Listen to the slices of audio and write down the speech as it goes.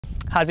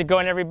How's it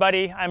going,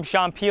 everybody? I'm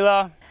Shawn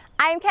Pila.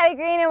 I'm Kelly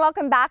Green, and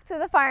welcome back to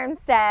the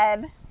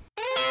Farmstead.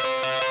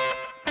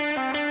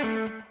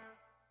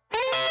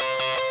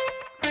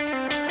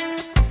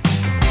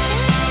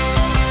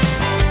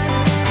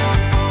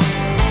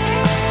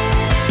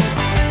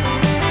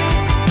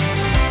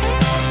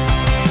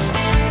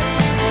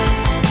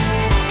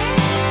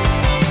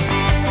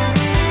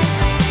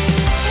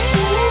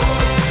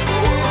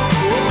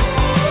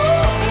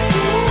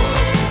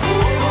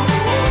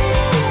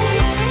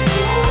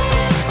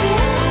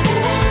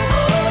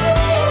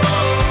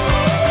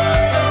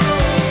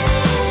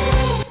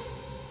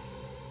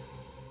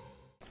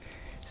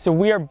 So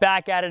we are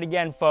back at it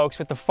again, folks,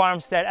 with the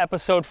Farmstead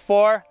episode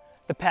 4,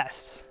 the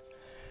pests.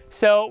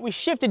 So we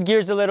shifted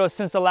gears a little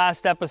since the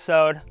last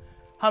episode.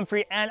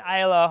 Humphrey and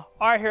Aila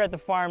are here at the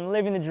farm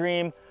living the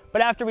dream,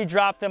 but after we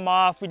dropped them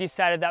off, we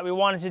decided that we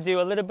wanted to do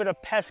a little bit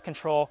of pest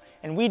control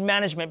and weed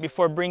management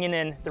before bringing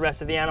in the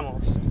rest of the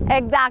animals.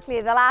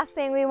 Exactly. The last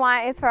thing we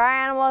want is for our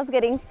animals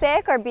getting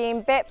sick or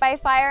being bit by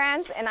fire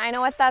ants, and I know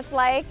what that's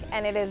like,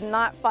 and it is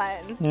not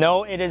fun.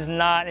 No, it is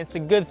not. It's a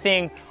good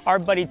thing our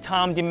buddy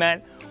Tom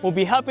Dement will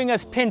be helping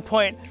us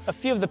pinpoint a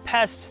few of the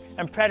pests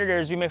and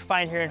predators we may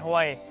find here in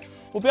Hawaii.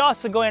 We'll be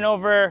also going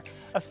over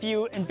a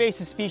few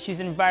invasive species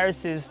and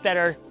viruses that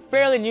are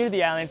fairly new to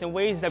the islands and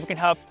ways that we can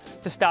help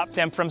to stop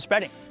them from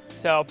spreading.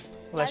 So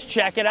let's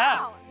check it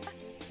out.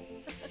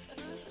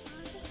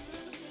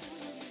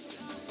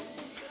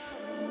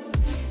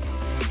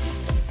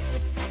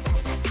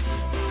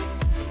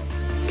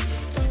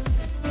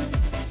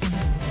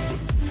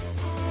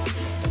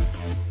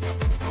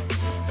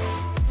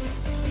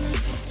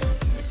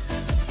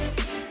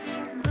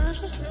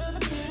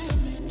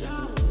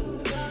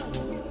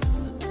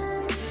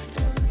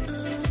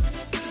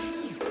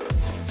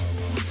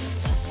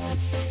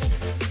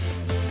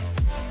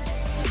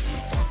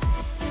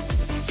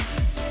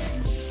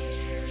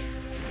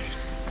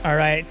 All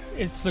right,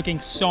 it's looking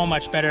so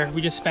much better.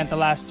 We just spent the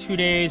last 2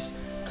 days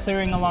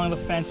clearing along the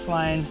fence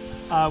line.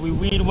 We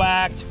weed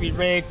whacked, we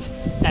raked,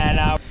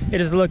 and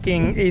it is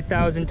looking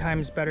 8,000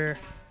 times better.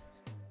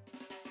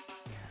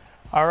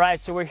 All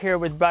right, so we're here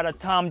with brother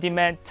Tom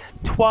Dement,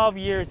 12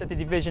 years at the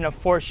Division of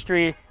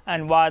Forestry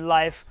and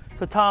Wildlife.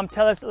 So Tom,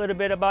 tell us a little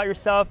bit about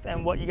yourself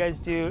and what you guys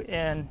do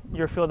in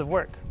your field of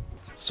work.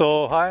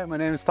 So hi, my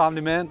name is Tom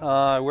Dement.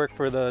 I work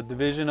for the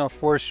Division of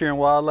Forestry and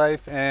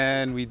Wildlife,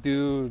 and we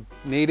do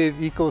native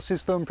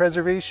ecosystem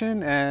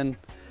preservation, and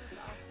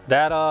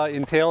that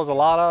entails a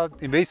lot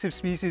of invasive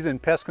species and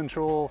pest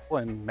control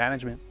and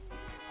management.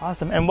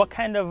 Awesome. And what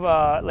kind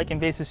of like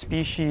invasive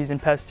species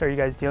and pests are you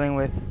guys dealing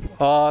with?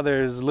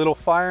 There's little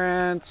fire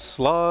ants,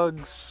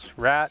 slugs,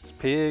 rats,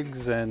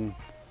 pigs, and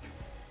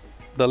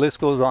the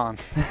list goes on.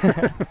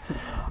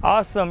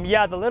 Awesome.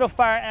 Yeah, the little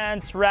fire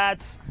ants,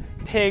 rats,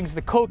 pigs,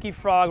 the koki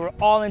frog were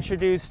all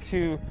introduced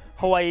to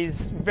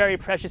Hawaii's very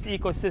precious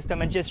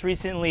ecosystem, and just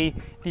recently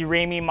the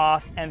Rami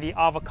moth and the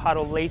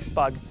avocado lace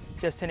bug,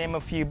 just to name a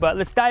few. But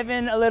let's dive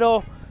in a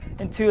little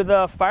into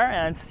the fire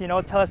ants. You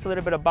know, tell us a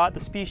little bit about the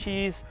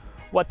species,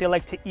 what they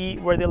like to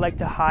eat, where they like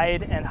to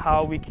hide, and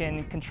how we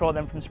can control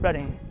them from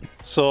spreading.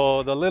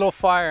 So the little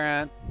fire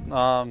ant,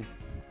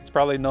 it's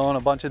probably known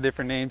a bunch of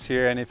different names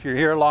here, and if you're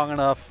here long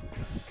enough,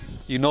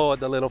 you know what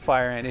the little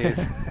fire ant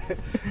is.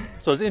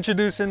 So it's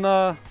introduced in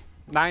the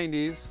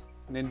 90s.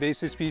 An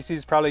invasive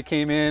species, probably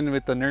came in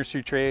with the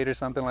nursery trade or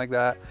something like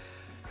that,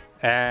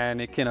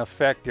 and it can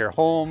affect your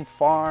home,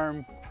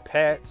 farm,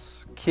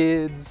 pets,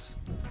 kids.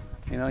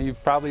 You know,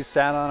 you've probably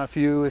sat on a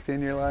few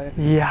within your life.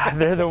 Yeah,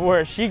 they're the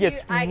worst. She gets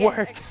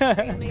worked.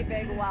 Extremely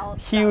big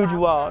welts. Huge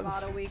welts.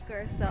 About a week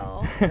or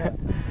so.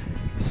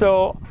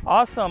 So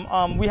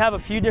awesome. We have a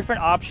few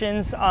different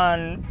options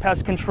on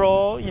pest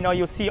control. You know,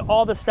 you'll see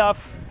all the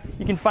stuff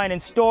you can find in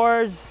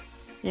stores.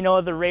 You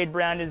know, the Raid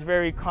brand is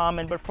very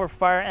common, but for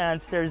fire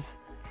ants, there's,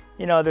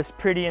 you know, this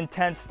pretty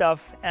intense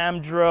stuff,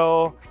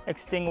 Amdro,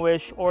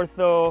 Extinguish,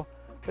 Ortho,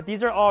 but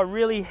these are all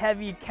really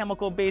heavy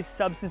chemical-based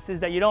substances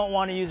that you don't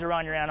want to use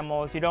around your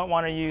animals. You don't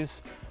want to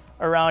use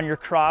around your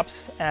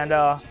crops and,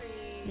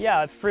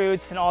 yeah,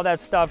 fruits and all that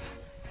stuff.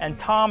 And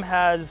Tom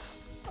has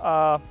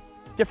a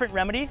different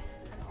remedy,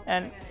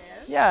 and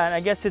yeah, and I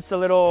guess it's a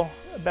little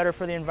better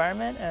for the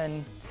environment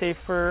and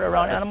safer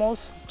around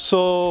animals.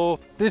 So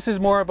this is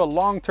more of a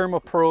long-term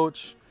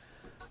approach.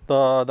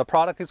 The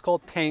product is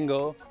called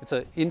Tango. It's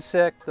an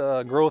insect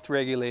growth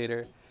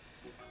regulator,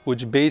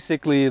 which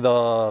basically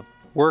the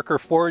worker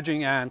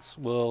foraging ants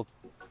will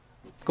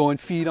go and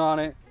feed on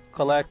it,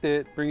 collect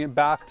it, bring it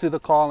back to the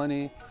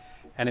colony,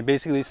 and it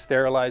basically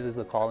sterilizes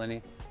the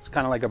colony. It's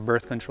kind of like a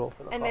birth control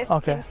for the And this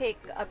can take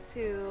up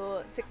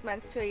to 6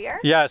 months to a year?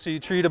 Yeah, so you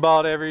treat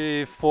about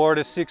every 4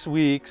 to 6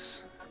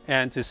 weeks,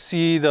 and to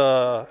see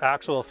the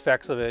actual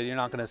effects of it, you're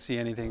not going to see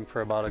anything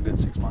for about a good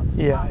 6 months.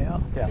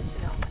 Yeah.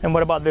 And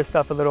what about this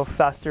stuff, a little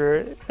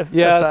faster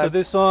Yeah, effect? so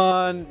this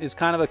one is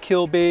kind of a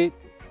kill bait.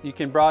 You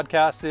can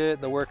broadcast it,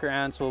 the worker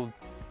ants will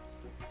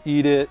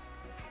eat it,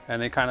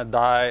 and they kind of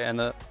die,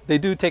 and they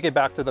do take it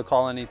back to the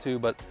colony too,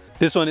 but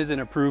this one isn't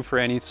approved for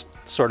any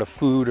sort of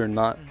food or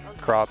nut.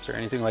 crops or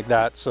anything like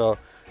that. So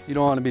you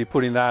don't want to be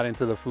putting that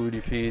into the food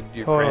you feed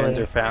your friends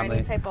or Or family.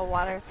 any type of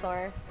water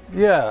source.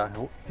 Yeah,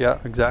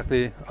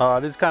 exactly.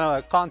 This is kind of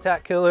a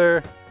contact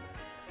killer.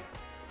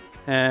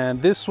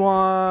 And this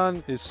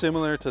one is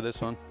similar to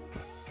this one,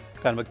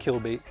 kind of a kill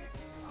bait.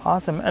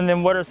 Awesome. And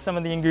then what are some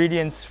of the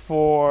ingredients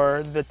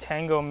for the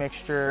Tango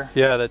mixture?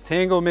 Yeah, the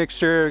Tango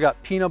mixture, we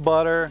got peanut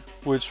butter,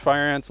 which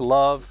fire ants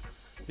love.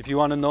 If you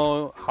want to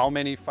know how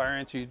many fire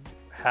ants you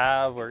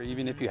have, or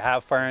even if you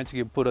have fire ants,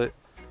 you can put a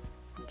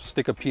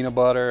stick of peanut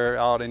butter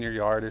out in your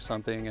yard or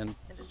something and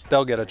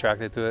they'll get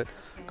attracted to it.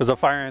 Because the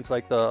fire ants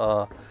like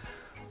the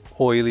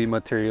oily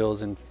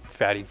materials and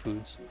fatty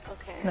foods.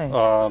 Okay. Nice.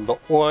 The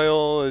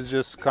oil is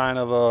just kind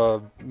of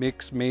a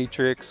mixed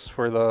matrix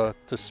for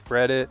to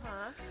spread it.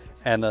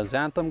 And the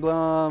xanthan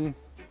gum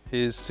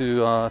is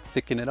to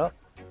thicken it up.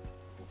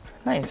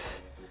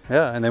 Nice.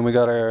 Yeah, and then we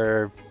got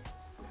our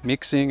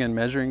mixing and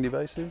measuring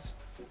devices.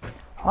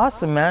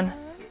 Awesome, man.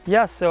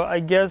 Yeah, so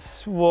I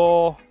guess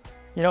we'll,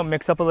 you know,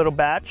 mix up a little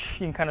batch.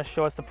 You can kind of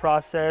show us the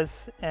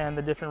process and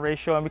the different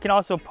ratio. And we can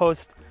also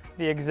post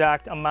the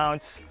exact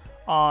amounts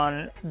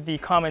on the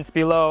comments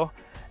below.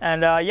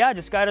 And yeah,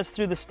 just guide us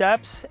through the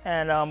steps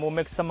and we'll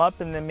mix them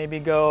up and then maybe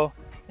go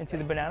into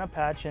the banana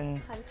patch and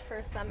Hunt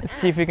for some let's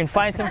see if we can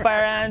find some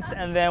fire ants,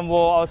 and then we'll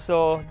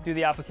also do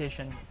the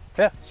application.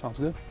 Yeah, sounds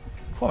good.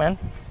 Cool, man.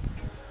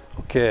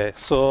 Okay,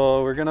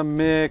 so we're gonna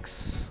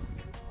mix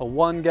a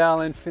 1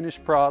 gallon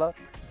finished product.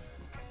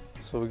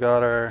 So we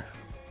got our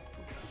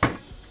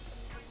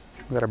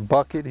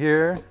bucket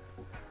here,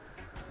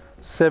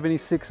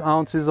 76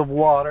 ounces of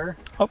water.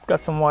 Oh,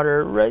 got some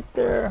water right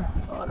there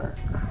on her.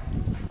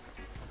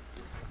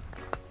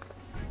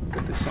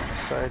 Put this on the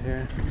side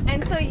here.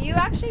 And so you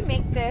actually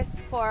make this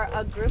for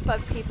a group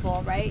of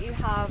people, right? You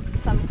have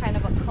some kind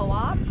of a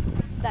co-op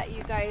that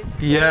you guys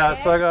Yeah,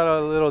 created? so I got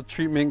a little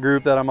treatment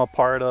group that I'm a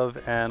part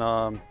of,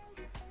 and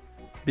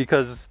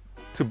because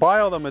to buy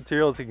all the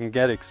materials it can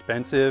get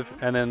expensive,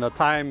 and then the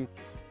time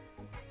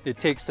it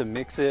takes to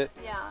mix it,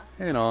 Yeah.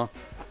 you know,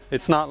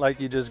 it's not like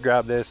you just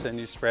grab this and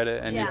you spread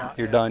it and Yeah.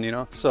 you're done, you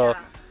know. So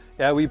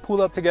yeah, we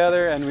pull up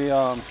together and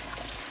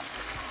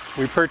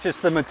we purchase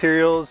the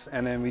materials,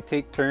 and then we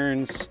take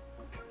turns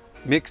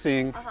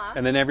mixing,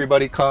 and then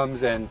everybody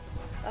comes and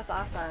That's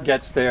awesome.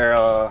 gets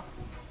their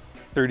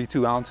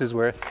 32 ounces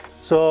worth.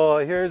 So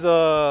here's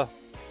the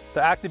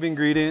active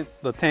ingredient,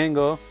 the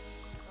Tango. Okay.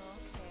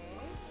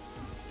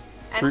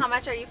 And how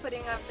much are you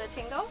putting of the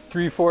Tango?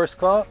 3/4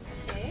 cup.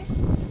 Okay.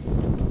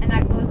 And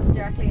that goes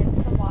directly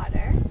into the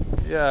water.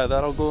 Yeah,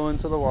 that'll go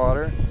into the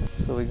water.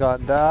 So we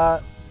got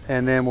that,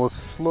 and then we'll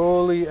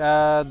slowly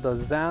add the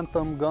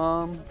xanthan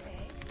gum.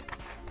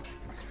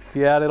 If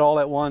you add it all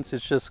at once,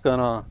 it's just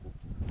gonna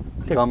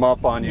gum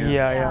up on you.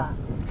 Yeah.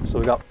 So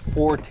we got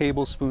 4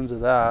 tablespoons of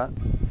that.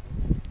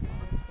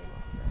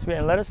 Sweet,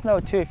 and let us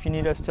know too if you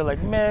need us to like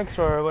mix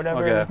or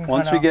whatever. Okay,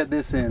 once we get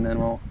this in, then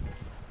we'll...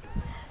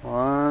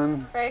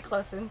 One... Very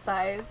close in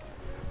size.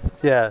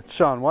 Yeah,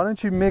 Shawn, why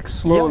don't you mix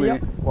slowly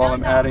Yep. while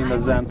I'm adding the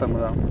xanthan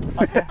gum.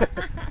 Okay.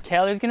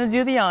 Kelly's gonna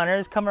do the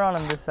honors. Come around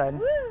on this side.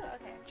 Woo,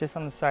 okay. Just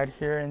on the side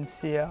here and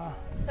see.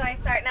 So I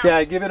start now.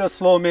 Yeah, give it a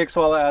slow mix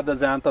while I add the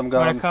xanthan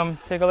gum. Wanna come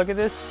take a look at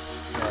this?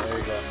 Yeah, there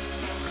you go.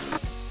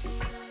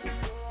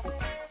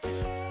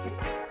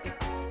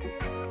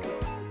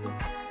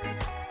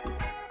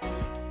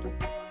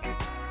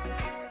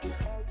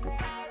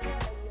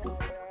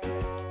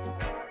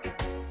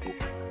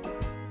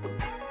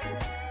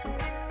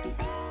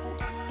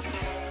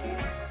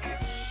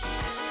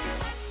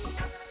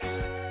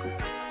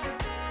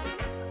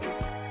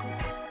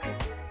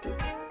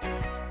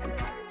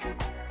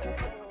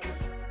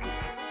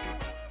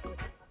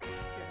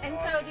 And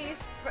so do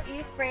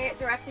you spray it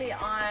directly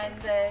on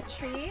the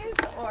trees?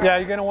 Or? Yeah,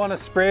 you're gonna wanna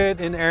spray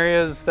it in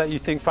areas that you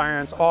think fire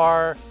ants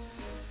are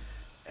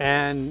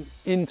and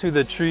into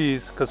the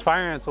trees, because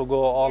fire ants will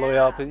go all the way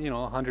up in, you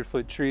know, a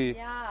 100-foot tree.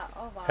 Yeah,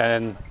 oh wow.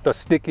 And the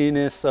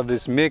stickiness of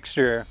this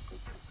mixture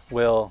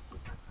will,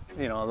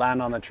 you know,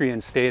 land on the tree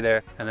and stay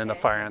there, and then the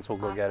fire ants will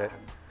go get it.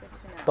 Good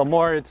to know. The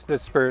more it's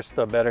dispersed,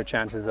 the better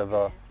chances of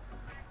a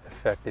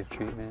effective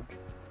treatment.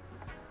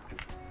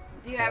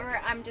 Do you ever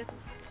just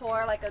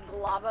pour like a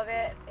glob of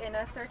it in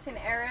a certain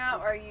area,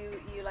 or you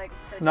like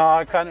to No,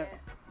 I just kind of spray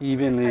it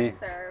evenly. to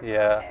conserve?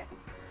 Yeah. Okay.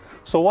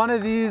 So one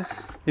of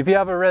these, if you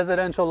have a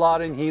residential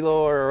lot in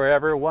Hilo or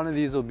wherever, one of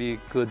these will be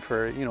good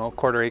for, you know, a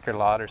 1/4 acre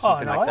lot or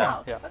something no, like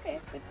Wow. that. Yeah.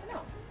 Okay, good to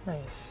know. Nice.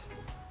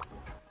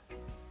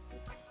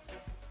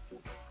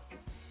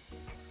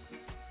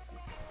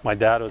 My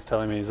dad was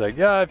telling me, he's like,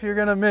 yeah, if you're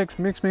gonna mix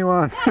me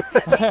one.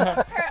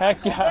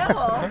 Heck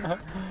yeah.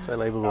 So I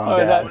labeled one Oh,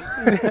 dad.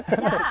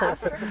 Yeah,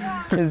 for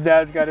sure. His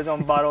dad's got his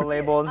own bottle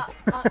labeled.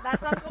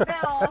 That's Uncle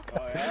Bill.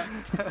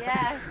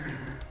 Yes.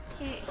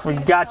 We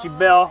he's got you, so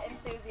Bill.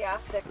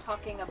 Enthusiastic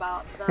talking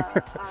about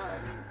the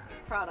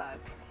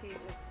product. He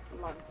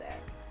just loves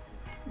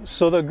it.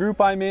 So the group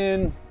I'm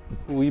in,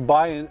 we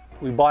buy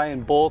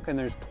in bulk, and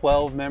there's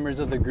 12 members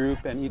of the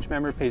group, and each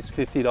member pays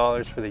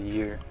 $50 for the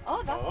year.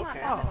 Oh, that's not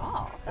bad at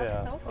all. That's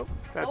Yeah. so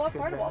That's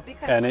good affordable then.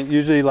 because And it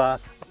usually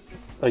lasts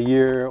a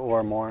year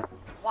or more.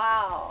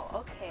 Wow,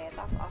 okay,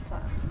 that's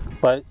awesome.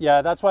 But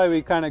yeah, that's why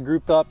we kind of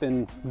grouped up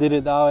and did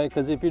it that way,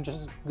 because if you're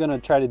just gonna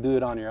try to do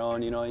it on your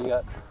own, you know, you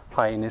got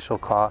high initial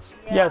costs.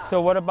 Yeah,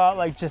 so what about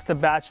like just the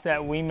batch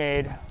that we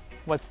made?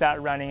 What's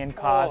that running in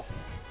cost?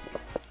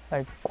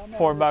 Like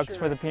 $4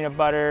 for the peanut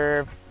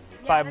butter,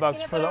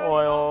 $5 for the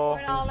oil.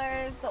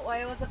 $4. The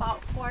oil was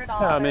about $4.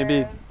 Yeah, maybe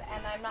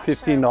and I'm not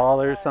 $15,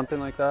 sure something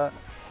like that.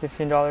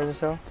 $15 or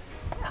so.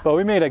 Yeah. But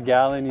we made a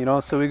gallon, you know,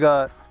 so we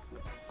could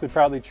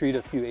probably treat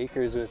a few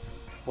acres with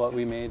what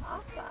we made.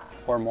 Awesome.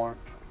 Or more.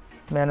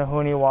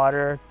 Manahuni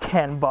water,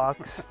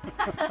 $10.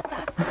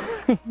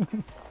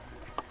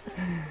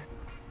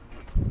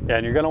 Yeah,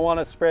 and you're gonna want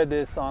to spread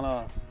this on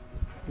a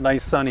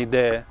nice sunny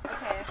day.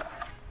 Okay.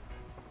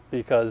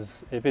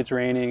 Because if it's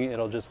raining,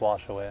 it'll just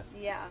wash away.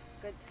 Yeah,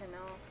 good to know.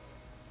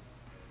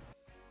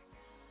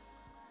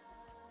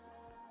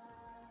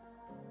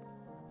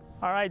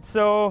 All right,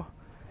 so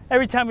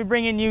every time we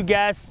bring in new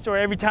guests or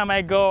every time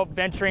I go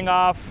venturing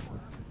off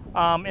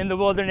in the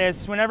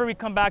wilderness, whenever we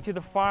come back to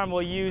the farm,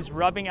 we'll use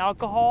rubbing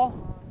alcohol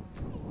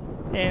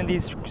in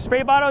these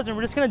spray bottles, and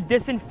we're just gonna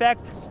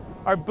disinfect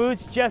our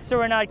boots just so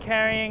we're not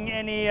carrying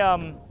any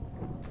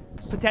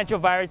potential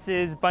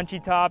viruses, bunchy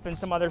top, and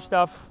some other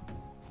stuff.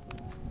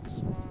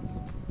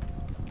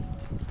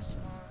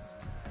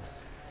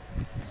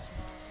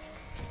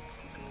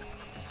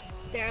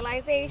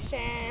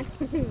 Sterilization.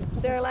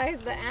 Sterilize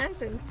the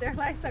ants and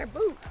sterilize our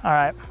boots. All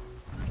right,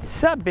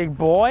 what's up, big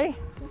boy?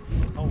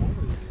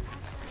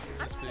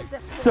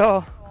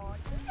 So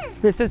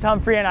this is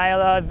Humphrey and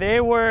Aila.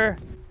 They were,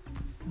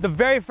 the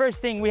very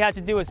first thing we had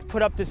to do was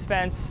put up this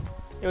fence.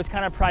 It was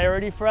kind of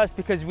priority for us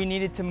because we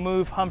needed to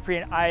move Humphrey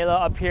and Aila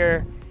up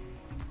here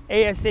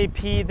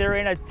ASAP. They're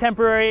in a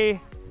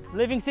temporary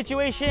living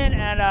situation,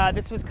 and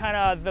this was kind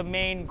of the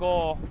main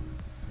goal.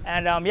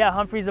 And yeah,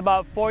 Humphrey's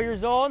about 4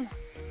 years old.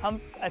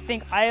 I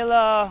think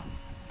Aila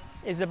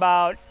is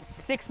about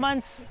 6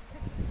 months.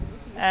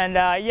 And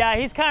yeah,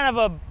 he's kind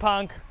of a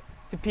punk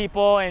to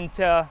people and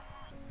to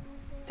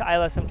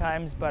Aila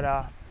sometimes,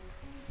 but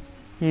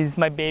he's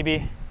my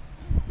baby.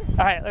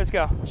 All right, let's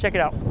go. Check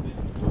it out.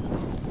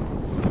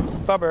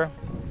 Bubber.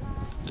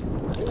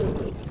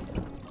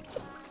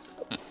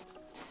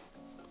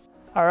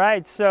 All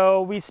right,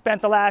 so we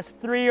spent the last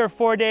 3 or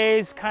 4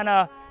 days kind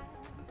of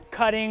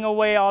cutting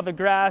away all the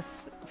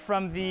grass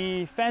from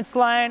the fence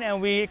line, and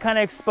we kind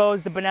of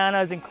exposed the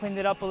bananas and cleaned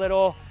it up a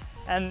little.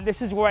 And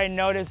this is where I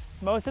noticed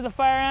most of the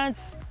fire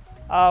ants.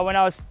 When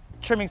I was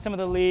trimming some of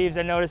the leaves,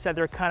 I noticed that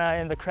they're kind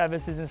of in the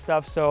crevices and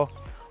stuff. So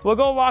we'll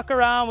go walk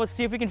around, we'll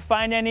see if we can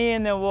find any,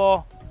 and then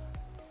we'll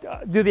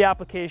do the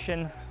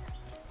application.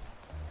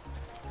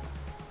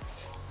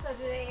 So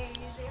do they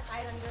usually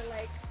hide under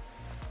like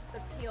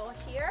the peel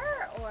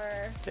here,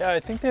 or? Yeah, I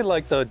think they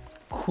like the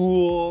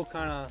cool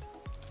kind of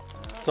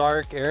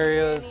dark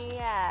areas.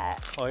 Yeah.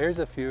 Oh, here's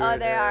a few. Oh, right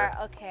there there.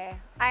 are. Okay.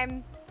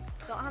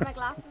 Don't have my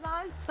glasses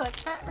on, so I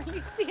can't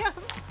really see them.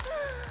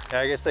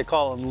 Yeah, I guess they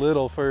call them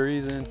little for a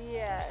reason.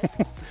 Yes.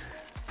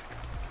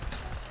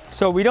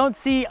 So we don't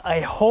see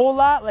a whole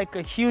lot, like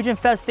a huge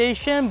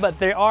infestation, but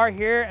they are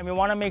here, and we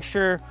want to make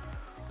sure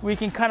we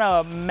can kind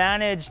of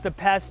manage the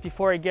pests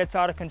before it gets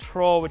out of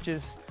control, which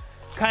is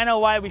kind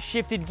of why we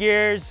shifted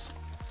gears.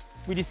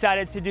 We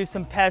decided to do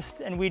some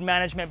pest and weed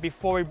management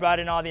before we brought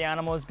in all the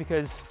animals,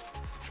 because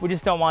we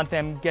just don't want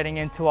them getting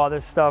into all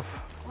this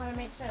stuff. I want to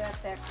make sure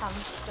that they're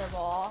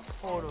comfortable.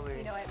 Totally. And,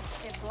 you know, it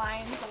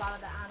blinds a lot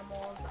of the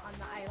animals on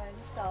the island,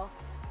 so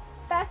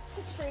best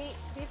to treat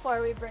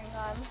before we bring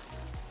them.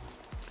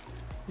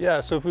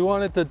 Yeah, so if we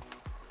wanted to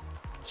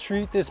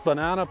treat this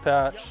banana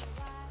patch,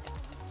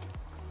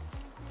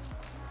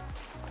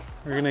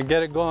 we're gonna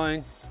get it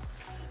going.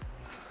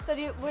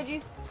 So would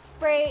you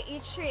spray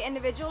each tree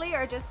individually,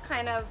 or just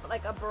kind of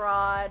like a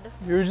broad?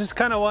 You just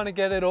kind of want to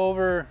get it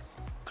over,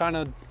 kind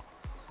of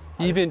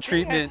even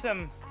treatment.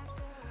 Some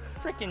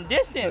freaking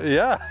distance.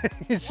 Yeah,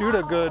 you shoot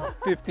a good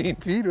 15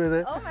 feet with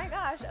it. Oh my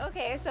gosh,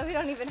 okay, so we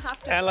don't even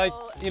have to And like,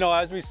 go... you know,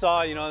 as we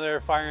saw, you know, there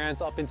are fire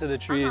ants up into the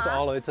trees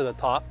all the way to the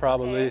top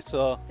probably. Okay.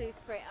 So you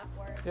spray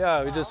upward.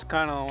 yeah, we just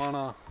kind of want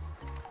to.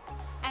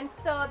 And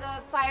so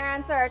the fire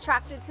ants are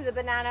attracted to the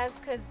bananas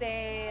because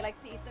they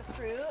like to eat the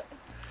fruit?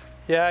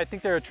 Yeah, I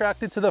think they're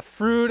attracted to the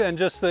fruit and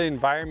just the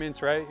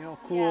environments, right? You know,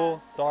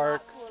 cool, Yeah,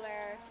 dark,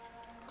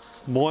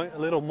 cooler. a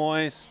little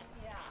moist.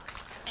 Yeah.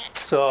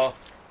 So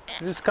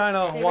just kind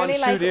of They one really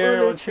shoot like here,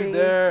 ulu one shoot trees.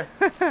 there.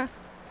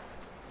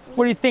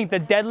 What do you think? The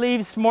dead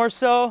leaves more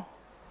so?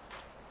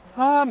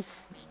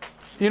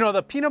 You know,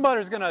 the peanut butter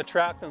is gonna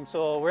attract them,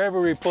 so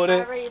wherever we put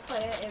Wherever it, you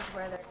put it is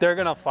where they're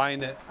gonna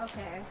find it.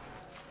 Okay.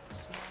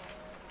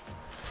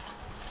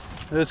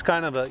 There's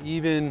kind of an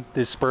even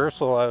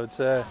dispersal, I would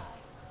say.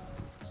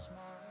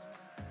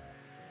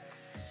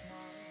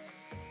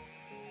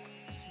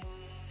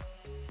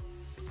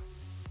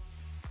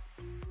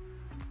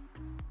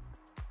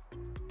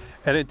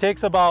 And it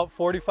takes about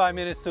 45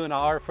 minutes to an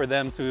hour for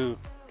them to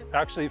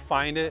actually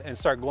find it and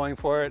start going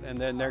for it, and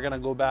then they're gonna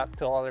go back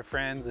to all their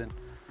friends. And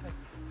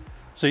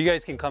so you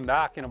guys can come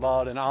back in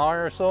about an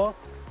hour or so.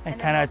 and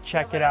kind of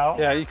check it out.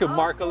 Yeah, you could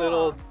mark a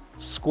little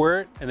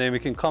squirt, and then we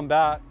can come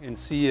back and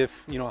see if,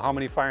 you know, how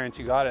many fire ants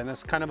you got, and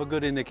that's kind of a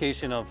good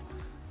indication of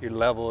your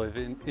level of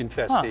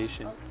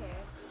infestation.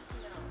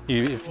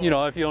 Okay. You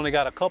know, if you only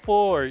got a couple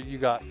or you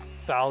got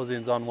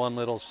thousands on one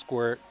little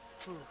squirt.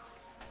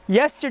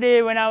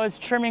 Yesterday when I was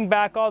trimming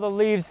back all the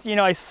leaves, you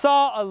know, I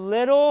saw a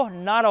little,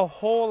 not a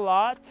whole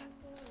lot,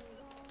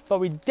 but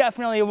we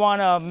definitely want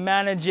to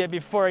manage it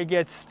before it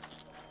gets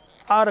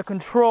out of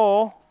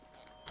control.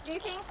 Do you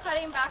think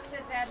cutting back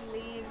the dead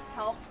leaves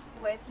helps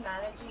with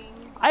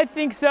managing? I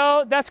think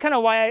so. That's kind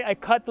of why I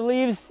cut the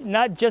leaves,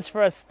 not just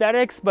for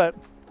aesthetics, but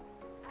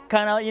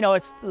kind of, you know,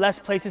 it's less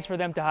places for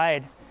them to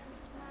hide.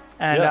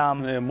 And yeah,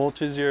 it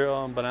mulches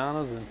your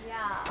bananas. And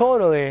yeah.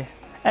 Totally.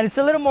 And it's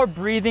a little more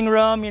breathing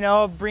room, you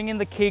know, bringing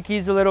the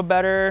keikis a little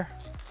better.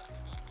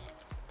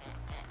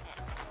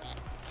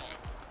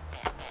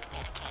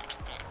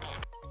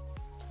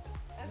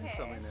 Okay.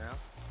 something there.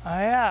 Oh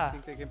yeah. I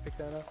think they can pick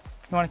that up.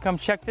 You want to come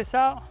check this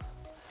out?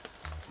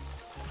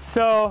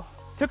 So,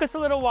 took us a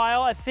little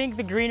while. I think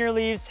the greener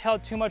leaves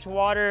held too much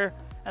water,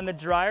 and the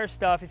drier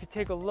stuff, if you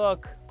take a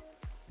look,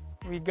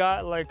 we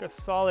got like a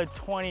solid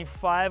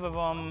 25 of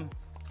them.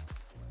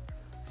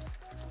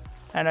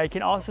 And I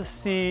can also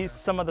see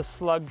some of the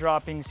slug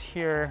droppings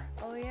here.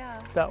 Oh yeah.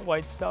 That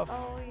white stuff.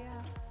 Oh yeah.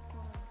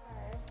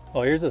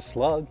 Oh, here's a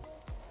slug.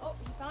 Oh,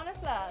 you found a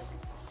slug.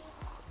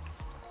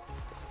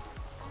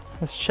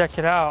 Let's check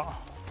it out.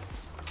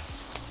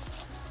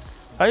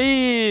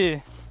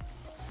 Hey!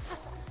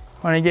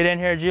 Want to get in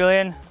here,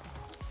 Julian?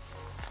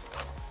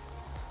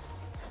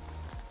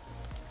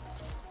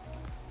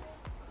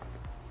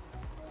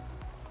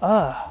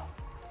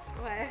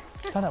 What?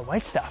 It's all that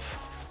white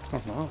stuff. I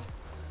don't know.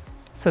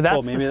 So that's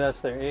Oh, maybe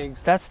that's their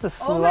eggs. that's the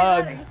Oh my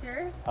God, slug are you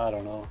serious? I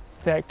don't know.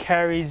 that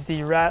carries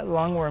the rat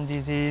lungworm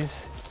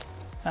disease.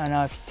 And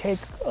if you take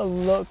a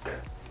look,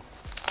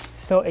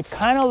 so it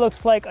kind of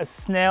looks like a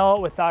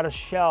snail without a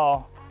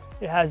shell.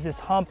 It has this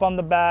hump on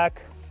the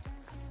back,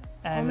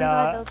 and oh my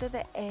God, those are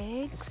the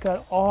eggs? it's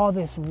got all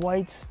this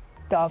white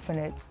stuff, and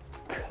it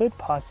could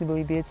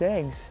possibly be its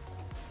eggs.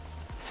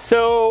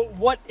 So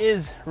what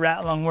is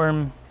rat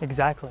lungworm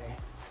exactly?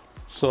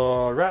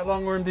 So rat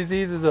lungworm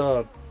disease is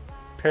a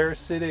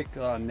parasitic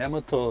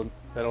nematode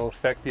that'll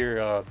affect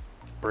your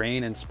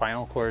brain and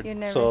spinal cord. Your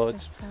nervous so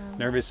it's system.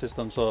 nervous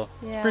system. So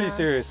it's Yeah. pretty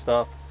serious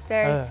stuff.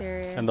 Very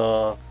serious. And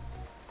the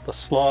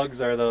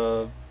slugs are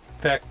the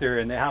vector,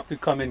 and they have to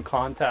come in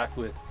contact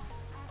with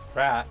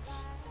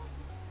rats,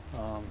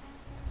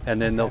 and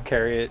then they'll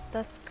carry it.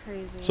 That's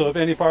crazy. So if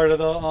any part of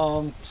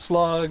the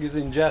slug is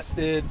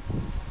ingested,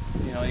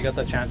 you know, you got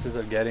the chances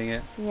of getting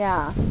it.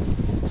 yeah.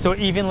 So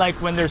even like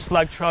when their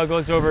slug trail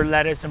goes over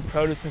lettuce and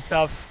produce and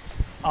stuff,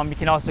 you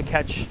can also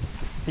catch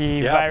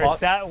the virus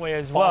that way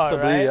as well,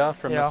 Possibly, right? yeah,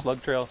 from the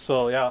slug trail.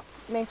 So yeah,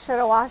 Make sure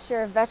to wash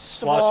your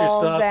vegetables wash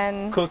your stuff,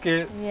 and cook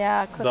it.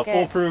 yeah, cook The it.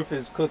 foolproof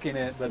is cooking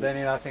it, but then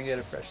you're not gonna get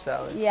a fresh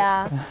salad.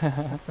 Yeah.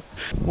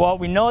 Well,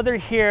 we know they're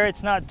here.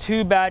 It's not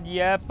too bad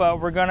yet, but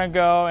we're gonna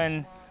go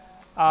and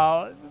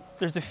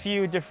there's a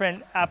few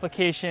different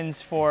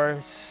applications for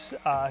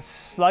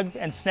slug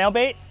and snail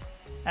bait.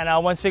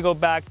 And once we go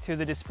back to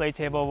the display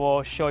table,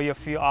 we'll show you a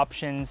few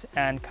options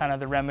and kind of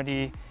the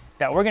remedy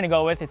that we're gonna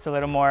go with. It's a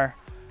little more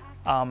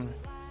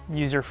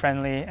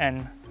user-friendly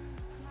and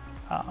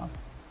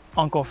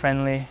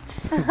uncle-friendly.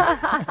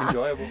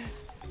 Enjoyable.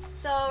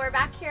 So we're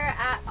back here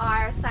at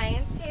our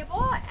science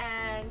table,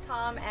 and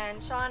Tom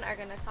and Shawn are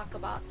going to talk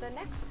about the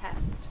next pest.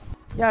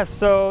 Yeah,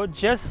 so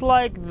just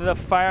like the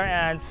fire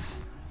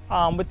ants,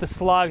 with the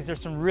slugs,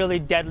 there's some really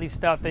deadly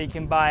stuff that you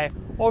can buy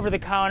over the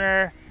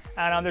counter.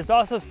 And there's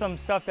also some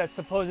stuff that's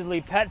supposedly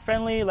pet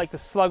friendly, like the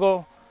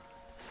Sluggo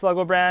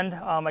brand.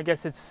 I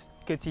guess it's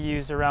good to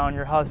use around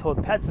your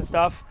household pets and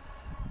stuff.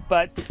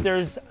 But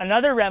there's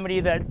another remedy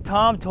that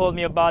Tom told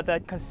me about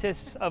that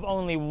consists of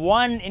only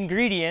one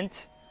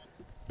ingredient: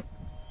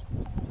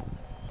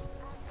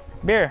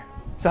 beer.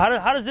 So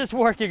how does this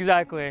work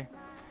exactly?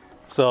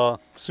 So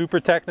super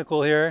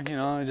technical here, you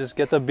know, just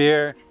get the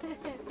beer,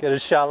 get a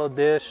shallow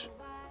dish,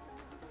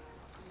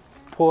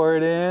 pour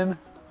it in,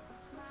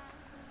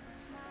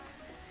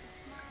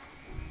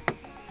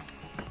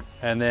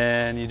 and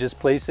then you just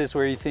place this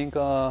where you think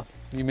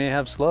you may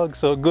have slugs.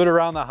 So good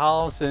around the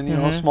house and, you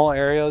know, small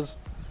areas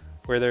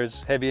where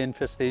there's heavy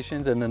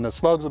infestations, and then the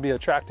slugs will be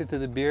attracted to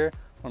the beer.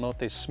 I don't know if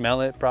they smell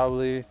it,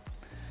 probably.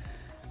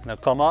 And they'll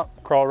come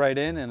up, crawl right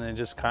in, and then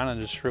just kind of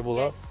just shrivel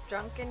up.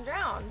 Drunk and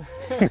drown.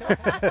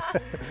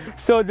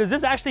 So does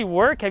this actually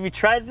work? Have you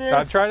tried this?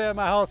 I've tried it at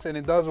my house and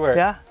it does work.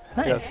 Yeah?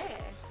 Nice. Yes.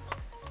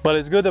 But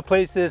it's good to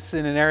place this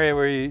in an area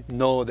where you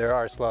know there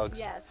are slugs.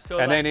 Yes. So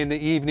And then in the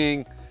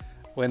evening,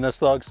 when the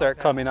slugs start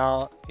coming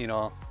out, you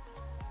know,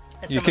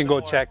 you can go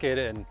check it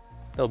and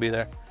they'll be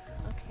there.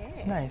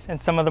 Okay. Nice.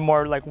 And some of the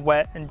more like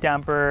wet and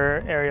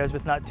damper areas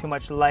with not too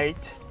much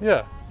light.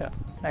 Yeah, yeah.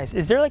 Nice.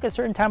 Is there like a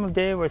certain time of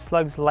day where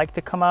slugs like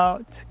to come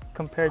out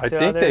compared to I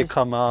think others? they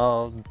come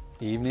out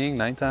evening,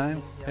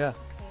 nighttime. Yeah.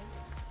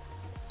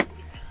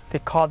 They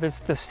call this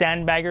the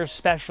sandbagger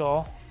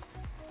special.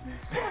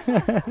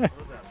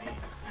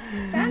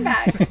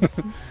 Sandbag.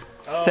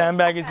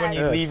 Sandbag is when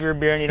you leave your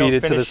beer and you Feed don't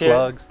it to the finish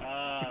slugs.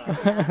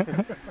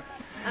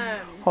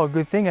 Oh,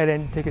 good thing I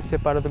didn't take a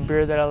sip out of the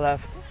beer that I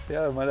left.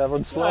 Yeah, I might have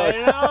one slug.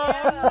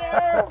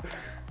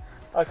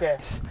 Okay,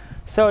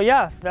 so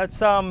yeah,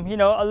 that's you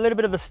know, a little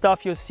bit of the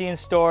stuff you'll see in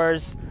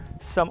stores,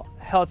 some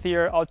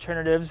healthier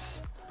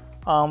alternatives.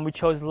 We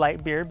chose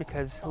light beer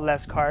because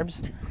less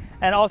carbs,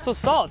 and also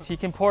salt. You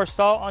can pour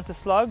salt onto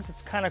slugs.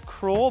 It's kind of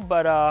cruel,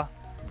 but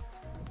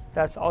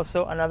that's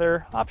also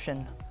another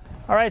option.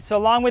 All right, so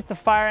along with the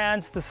fire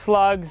ants, the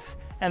slugs,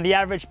 and the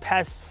average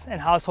pests and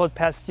household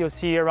pests you'll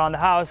see around the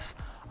house,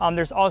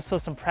 there's also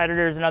some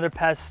predators and other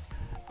pests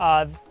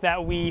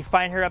that we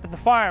find here up at the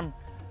farm,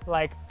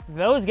 like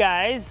those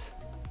guys.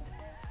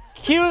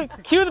 Cue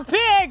the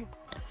pig!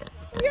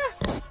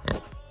 Yeah.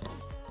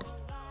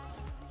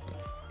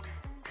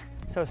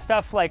 So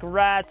stuff like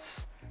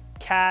rats,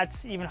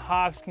 cats, even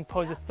hawks can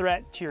pose a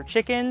threat to your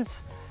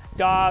chickens,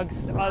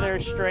 dogs, other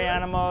stray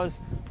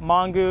animals,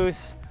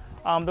 mongoose.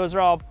 Those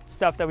are all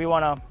stuff that we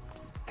want to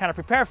kind of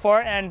prepare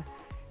for. And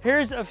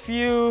here's a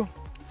few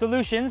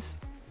solutions.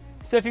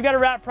 So if you've got a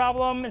rat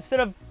problem, instead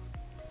of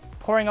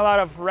pouring a lot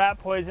of rat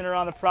poison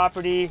around the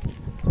property,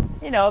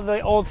 you know,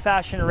 the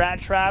old-fashioned rat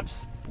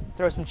traps,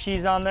 throw some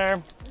cheese on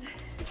there.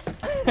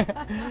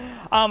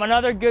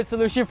 Another good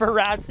solution for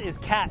rats is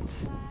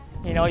cats.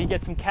 You know, you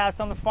get some cats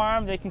on the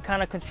farm, they can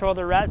kind of control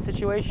the rat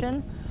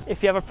situation.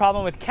 If you have a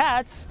problem with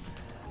cats,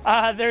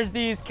 there's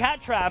these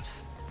cat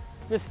traps.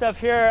 This stuff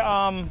here,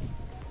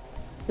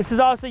 this is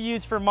also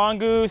used for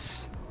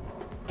mongoose,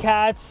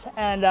 cats,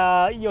 and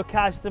you'll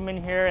catch them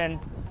in here, and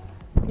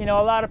you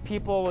know, a lot of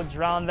people will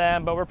drown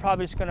them, but we're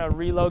probably just gonna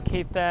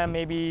relocate them,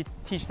 maybe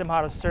teach them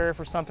how to surf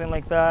or something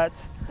like that.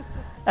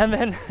 And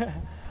then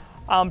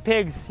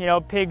pigs, you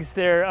know, pigs,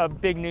 they're a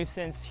big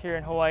nuisance here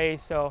in Hawaii,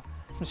 so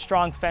some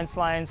strong fence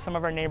lines. Some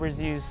of our neighbors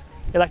use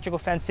electrical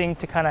fencing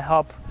to kind of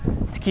help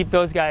to keep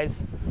those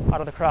guys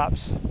out of the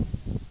crops.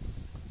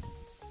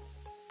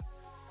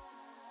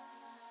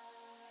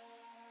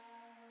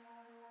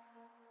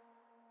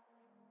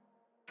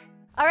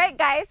 All right,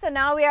 guys, so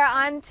now we are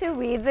on to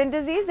weeds and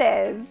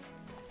diseases.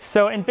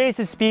 So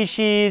invasive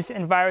species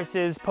and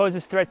viruses pose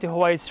a threat to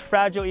Hawaii's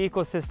fragile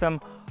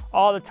ecosystem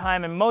all the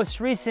time, and most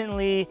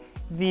recently,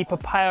 the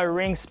papaya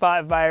ring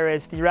spot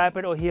virus, the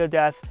rapid ohio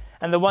death,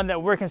 and the one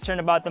that we're concerned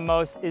about the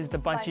most is the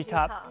bunchy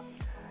top.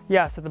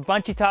 Yeah, so the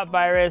bunchy top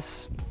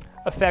virus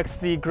affects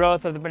the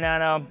growth of the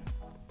banana,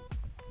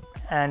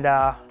 and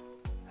I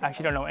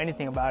actually don't know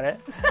anything about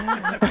it.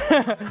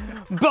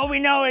 But we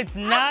know it's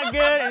not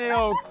good and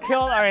it'll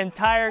kill our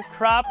entire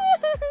crop.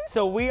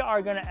 So we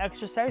are gonna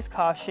exercise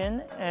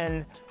caution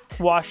and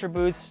wash our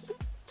boots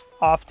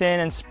often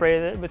and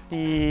spray it with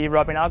the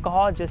rubbing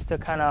alcohol just to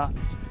kind of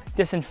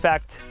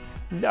disinfect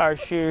our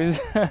shoes.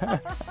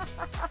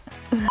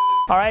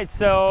 All right,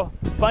 so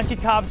bunchy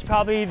top's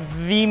probably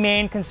the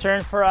main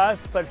concern for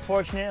us, but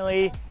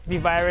fortunately the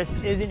virus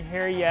isn't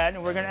here yet,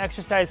 and we're gonna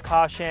exercise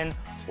caution,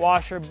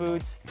 wash our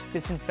boots,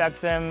 disinfect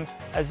them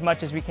as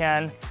much as we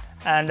can.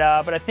 And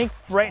but I think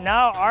right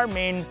now our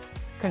main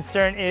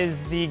concern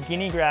is the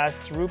guinea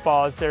grass root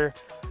balls. They're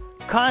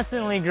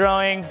constantly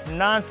growing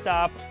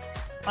nonstop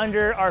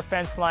under our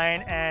fence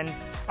line, and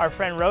our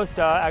friend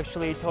Rosa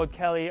actually told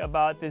Kelly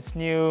about this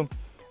new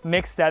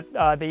mix that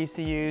they used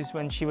to use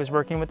when she was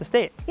working with the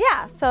state.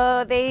 Yeah,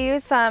 so they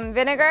use some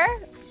vinegar,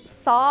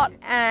 salt,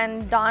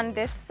 and Dawn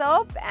dish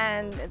soap,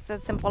 and it's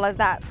as simple as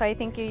that. So I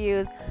think you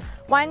use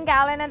 1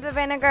 gallon of the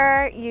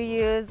vinegar, you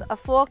use a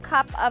full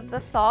cup of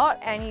the salt,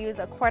 and you use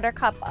a 1/4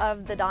 cup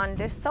of the Dawn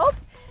dish soap,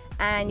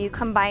 and you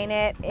combine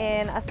it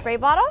in a spray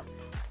bottle,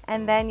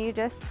 and then you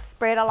just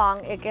spray it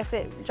along. I guess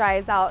it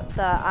dries out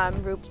the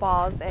root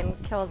balls and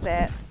kills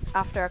it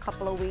after a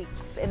couple of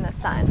weeks in the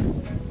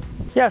sun.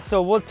 Yeah,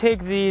 so we'll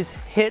take these,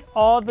 hit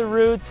all the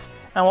roots,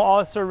 and we'll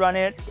also run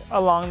it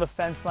along the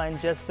fence line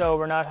just so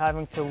we're not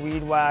having to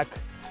weed whack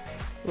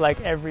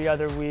like every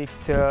other week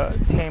to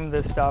tame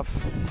this stuff.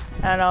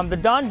 And the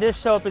Dawn dish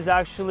soap is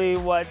actually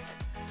what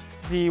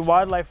the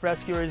wildlife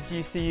rescuers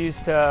used to use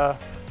to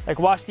like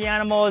wash the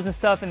animals and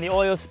stuff and the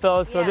oil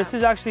spills. So this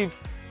is actually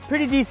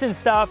pretty decent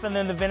stuff, and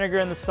then the vinegar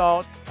and the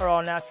salt are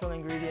all natural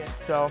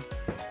ingredients. So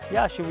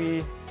yeah, should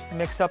we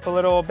mix up a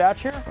little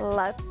batch here?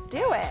 Let's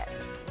do it.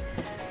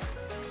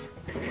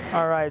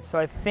 All right, so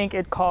I think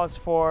it calls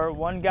for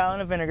 1 gallon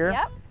of vinegar.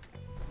 Yep,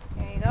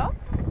 here you go.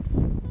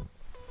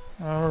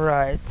 All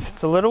right,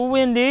 it's a little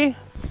windy.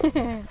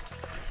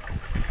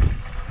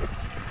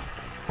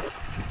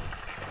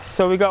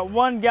 So we got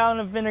 1 gallon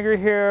of vinegar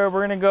here.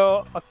 We're gonna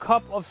go a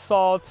cup of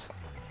salt,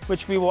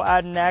 which we will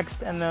add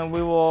next, and then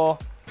we will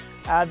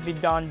add the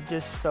Dawn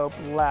dish soap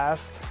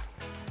last.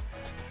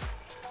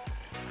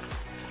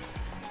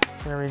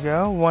 There we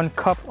go, 1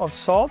 cup of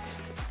salt.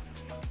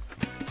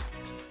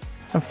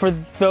 And for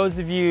those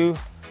of you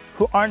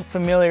who aren't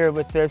familiar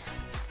with this,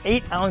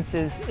 8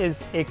 ounces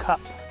is a cup.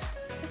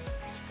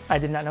 I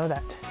did not know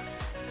that.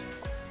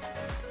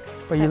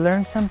 But you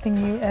learn something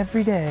new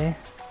every day.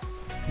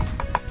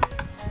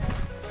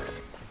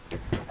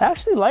 I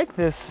actually like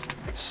this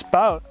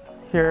spout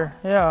here.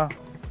 Yeah.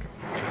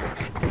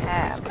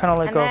 Okay. It's kind of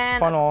like a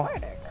funnel.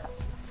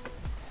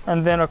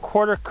 And then a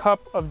 1/4 cup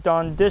of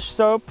Dawn dish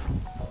soap.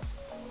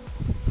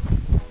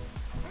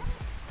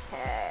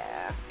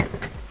 Okay.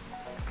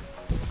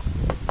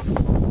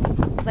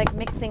 It's like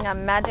mixing a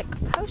magic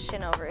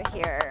potion over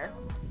here.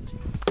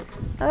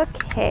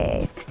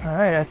 Okay. All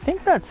right, I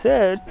think that's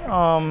it.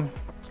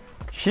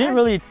 She didn't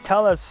really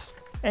tell us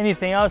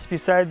anything else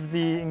besides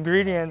the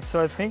ingredients,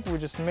 so I think we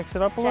just mix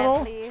it up a little.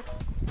 Gently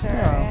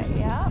stir it,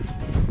 yeah.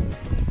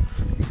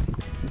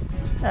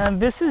 And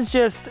this is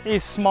just a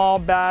small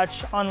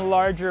batch. On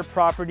larger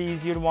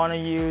properties, you'd want to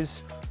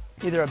use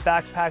either a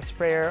backpack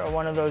sprayer or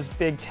one of those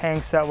big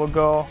tanks that will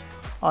go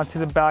onto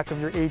the back of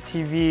your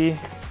ATV.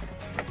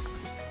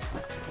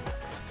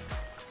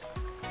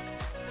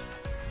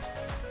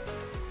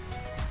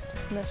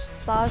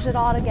 Massage it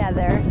all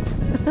together.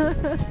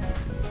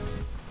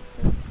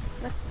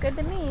 Looks good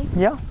to me.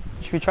 Yeah,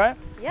 should we try it?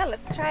 Yeah,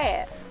 let's try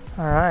it.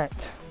 All right.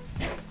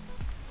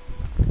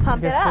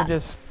 Pump it I guess up. we'll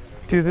just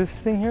do this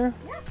thing here.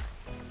 Yeah.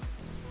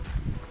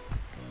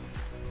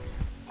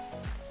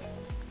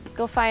 Let's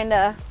go find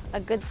a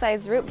good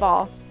sized root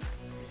ball.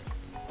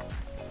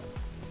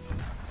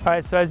 All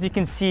right, so as you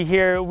can see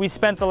here, we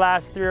spent the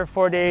last 3 or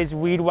 4 days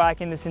weed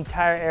whacking this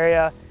entire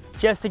area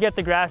just to get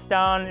the grass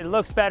down. It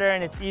looks better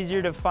and it's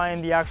easier to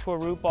find the actual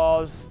root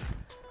balls.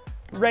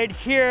 Right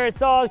here,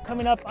 it's all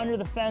coming up under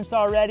the fence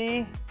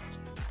already.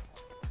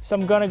 So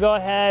I'm gonna go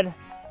ahead,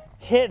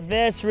 hit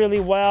this really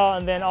well,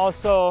 and then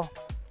also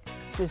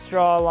just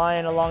draw a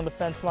line along the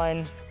fence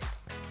line.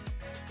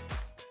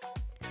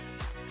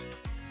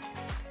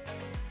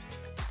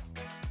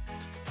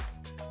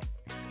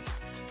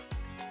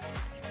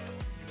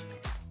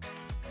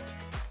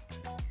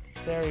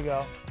 There we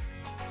go.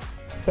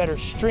 Better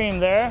stream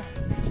there.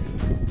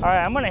 All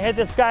right, I'm gonna hit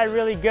this guy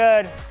really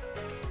good.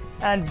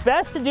 And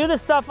best to do this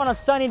stuff on a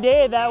sunny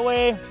day, that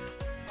way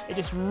it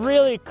just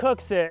really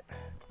cooks it.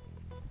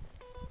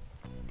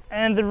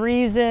 And the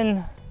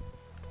reason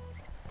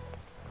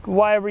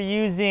why we're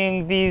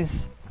using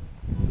these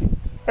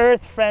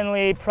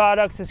earth-friendly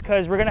products is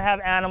because we're gonna have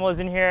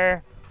animals in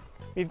here.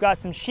 We've got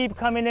some sheep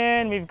coming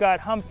in, we've got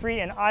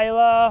Humphrey and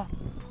Aila,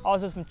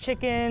 also some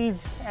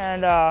chickens,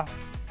 and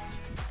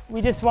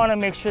we just wanna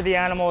make sure the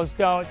animals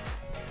don't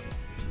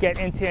get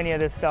into any of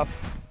this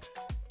stuff.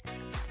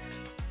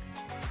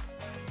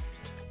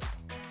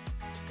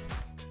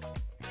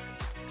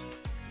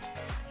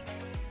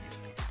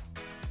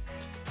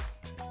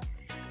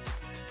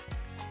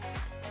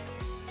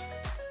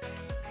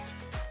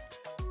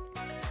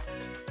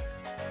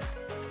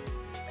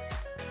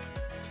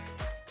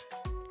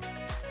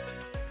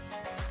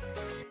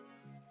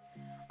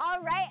 All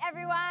right,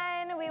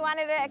 everyone, we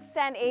wanted to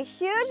extend a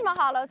huge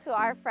mahalo to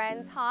our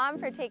friend Tom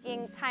for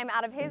taking time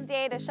out of his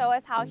day to show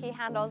us how he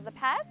handles the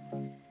pests.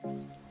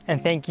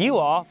 And thank you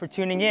all for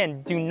tuning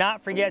in. Do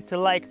not forget to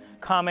like,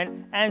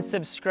 comment, and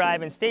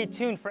subscribe, and stay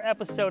tuned for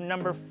episode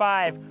number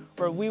 5,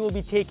 where we will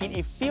be taking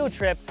a field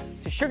trip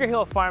to Sugar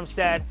Hill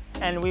Farmstead,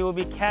 and we will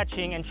be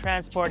catching and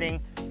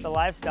transporting the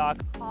livestock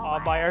all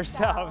by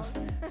ourselves.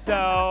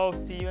 So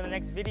see you in the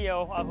next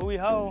video. Ahui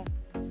ho.